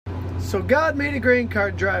So God made a grain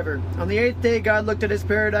cart driver. On the 8th day, God looked at his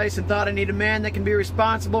paradise and thought, I need a man that can be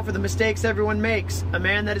responsible for the mistakes everyone makes. A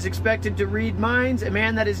man that is expected to read minds. A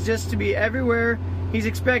man that is just to be everywhere he's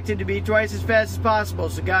expected to be twice as fast as possible.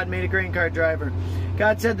 So God made a grain cart driver.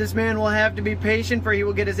 God said this man will have to be patient, for he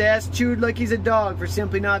will get his ass chewed like he's a dog for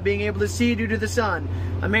simply not being able to see due to the sun.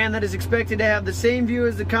 A man that is expected to have the same view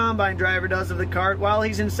as the combine driver does of the cart while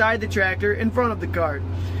he's inside the tractor in front of the cart.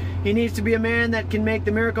 He needs to be a man that can make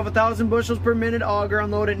the miracle of 1,000 bushels per minute auger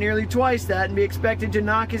unload at nearly twice that and be expected to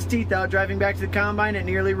knock his teeth out driving back to the combine at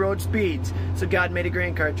nearly road speeds. So God made a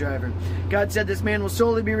grain cart driver. God said this man will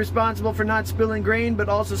solely be responsible for not spilling grain, but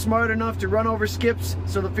also smart enough to run over skips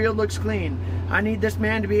so the field looks clean. I need this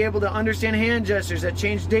man to be able to understand hand gestures that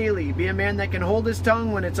change daily, be a man that can hold his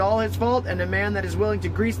tongue when it's all his fault, and a man that is willing to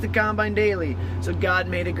grease the combine daily. So God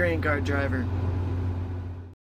made a grain cart driver.